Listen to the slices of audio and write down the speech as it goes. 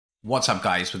What's up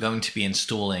guys, we're going to be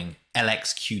installing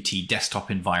LXQT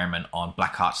desktop environment on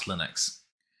BlackArch Linux.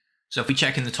 So if we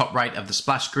check in the top right of the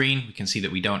splash screen, we can see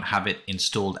that we don't have it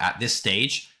installed at this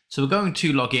stage. So we're going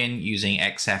to log in using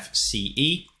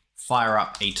XFCE, fire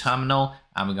up a terminal,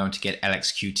 and we're going to get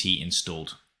LXQT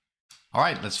installed. All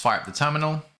right, let's fire up the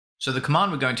terminal. So the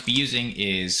command we're going to be using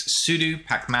is sudo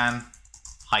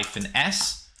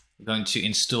pacman-s. We're going to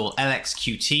install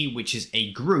LXQT, which is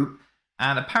a group.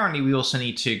 And apparently we also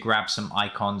need to grab some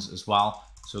icons as well.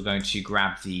 So we're going to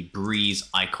grab the Breeze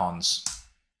icons.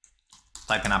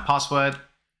 Type in our password.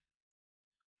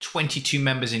 22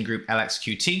 members in group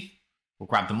LXQT. We'll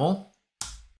grab them all.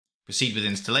 Proceed with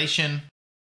installation.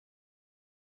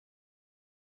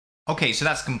 Okay, so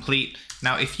that's complete.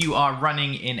 Now, if you are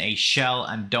running in a shell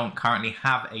and don't currently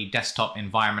have a desktop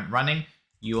environment running,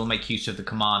 you will make use of the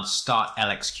command start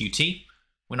LXQT.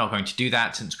 We're not going to do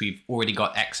that since we've already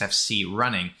got XFC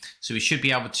running. So we should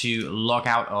be able to log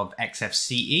out of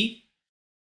XFCE.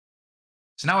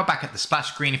 So now we're back at the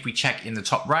splash screen. If we check in the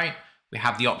top right, we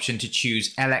have the option to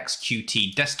choose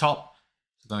LXQT desktop.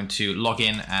 We're going to log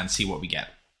in and see what we get.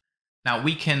 Now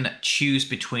we can choose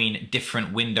between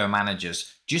different window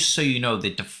managers. Just so you know,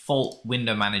 the default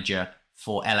window manager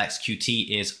for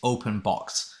LXQT is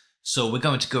OpenBox. So we're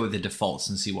going to go with the defaults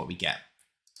and see what we get.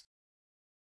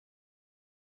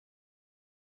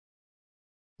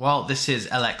 Well, this is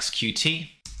LXQT.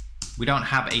 We don't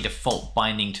have a default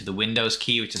binding to the Windows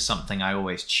key, which is something I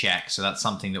always check. So that's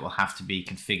something that will have to be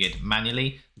configured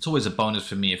manually. It's always a bonus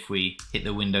for me if we hit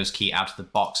the Windows key out of the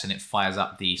box and it fires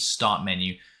up the start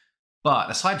menu.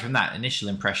 But aside from that, initial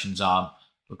impressions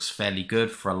looks fairly good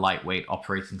for a lightweight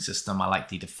operating system. I like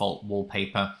the default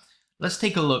wallpaper. Let's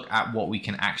take a look at what we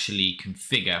can actually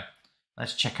configure.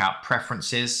 Let's check out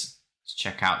preferences. Let's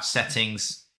check out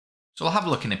settings. So we'll have a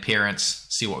look in appearance,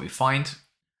 see what we find.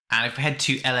 And if we head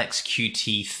to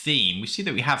LXQT theme, we see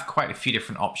that we have quite a few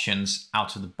different options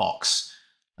out of the box.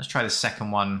 Let's try the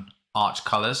second one, Arch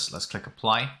colors. Let's click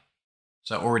apply.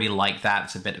 So I already like that.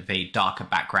 It's a bit of a darker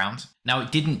background. Now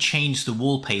it didn't change the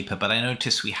wallpaper, but I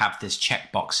noticed we have this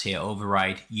checkbox here,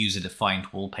 override user-defined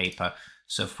wallpaper.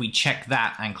 So if we check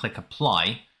that and click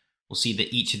apply, we'll see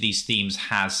that each of these themes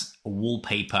has a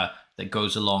wallpaper that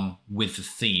goes along with the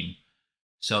theme.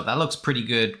 So that looks pretty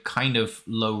good, kind of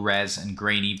low res and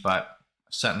grainy, but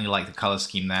I certainly like the color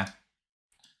scheme there.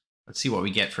 Let's see what we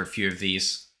get for a few of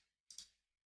these.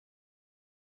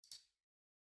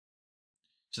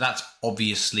 So that's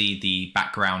obviously the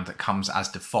background that comes as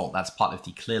default. That's part of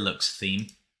the Clear Looks theme.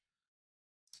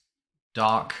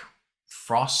 Dark,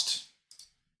 Frost,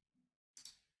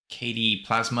 KD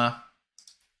Plasma,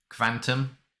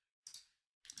 Quantum,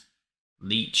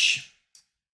 Leech.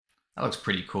 That looks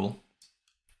pretty cool.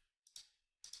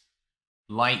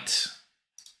 Light,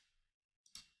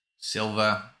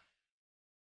 Silver.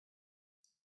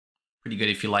 Pretty good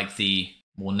if you like the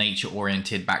more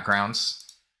nature-oriented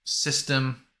backgrounds.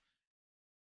 System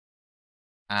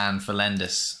and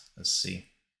Valendis. Let's see.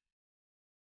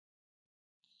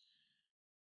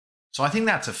 So I think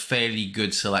that's a fairly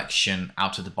good selection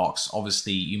out of the box.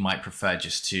 Obviously, you might prefer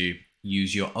just to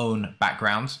use your own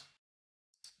background.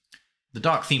 The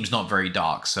dark theme's not very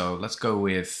dark, so let's go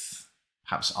with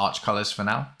perhaps Arch colors for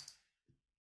now.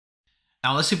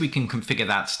 Now let's see if we can configure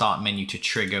that start menu to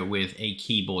trigger with a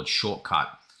keyboard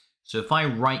shortcut. So if I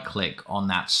right click on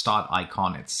that start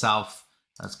icon itself,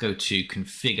 let's go to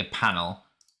configure panel.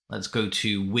 Let's go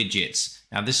to widgets.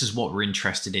 Now this is what we're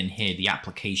interested in here, the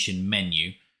application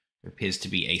menu. There appears to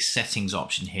be a settings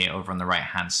option here over on the right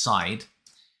hand side.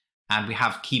 And we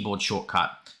have keyboard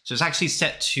shortcut. So it's actually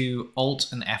set to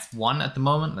Alt and F1 at the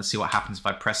moment. Let's see what happens if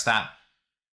I press that.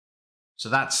 So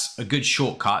that's a good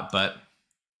shortcut, but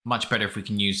much better if we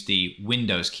can use the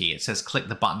Windows key. It says click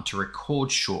the button to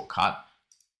record shortcut.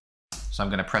 So I'm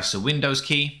going to press the Windows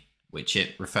key, which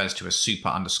it refers to as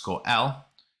super_L.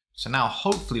 So now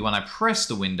hopefully when I press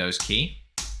the Windows key,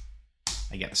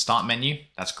 I get the start menu.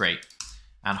 That's great.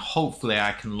 And hopefully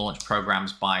I can launch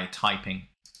programs by typing.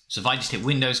 So if I just hit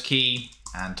Windows key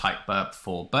and type burp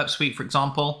for Burp Suite, for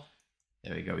example,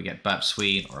 there we go, we get Burp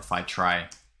Suite. Or if I try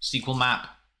SQL Map,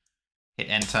 hit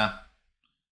enter.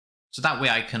 So that way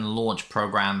I can launch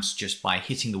programs just by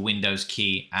hitting the Windows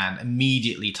key and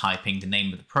immediately typing the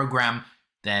name of the program,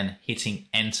 then hitting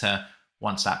enter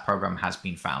once that program has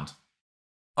been found.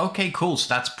 Okay, cool.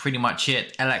 So that's pretty much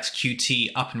it. LXQT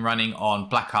up and running on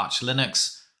BlackArch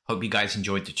Linux. Hope you guys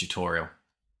enjoyed the tutorial.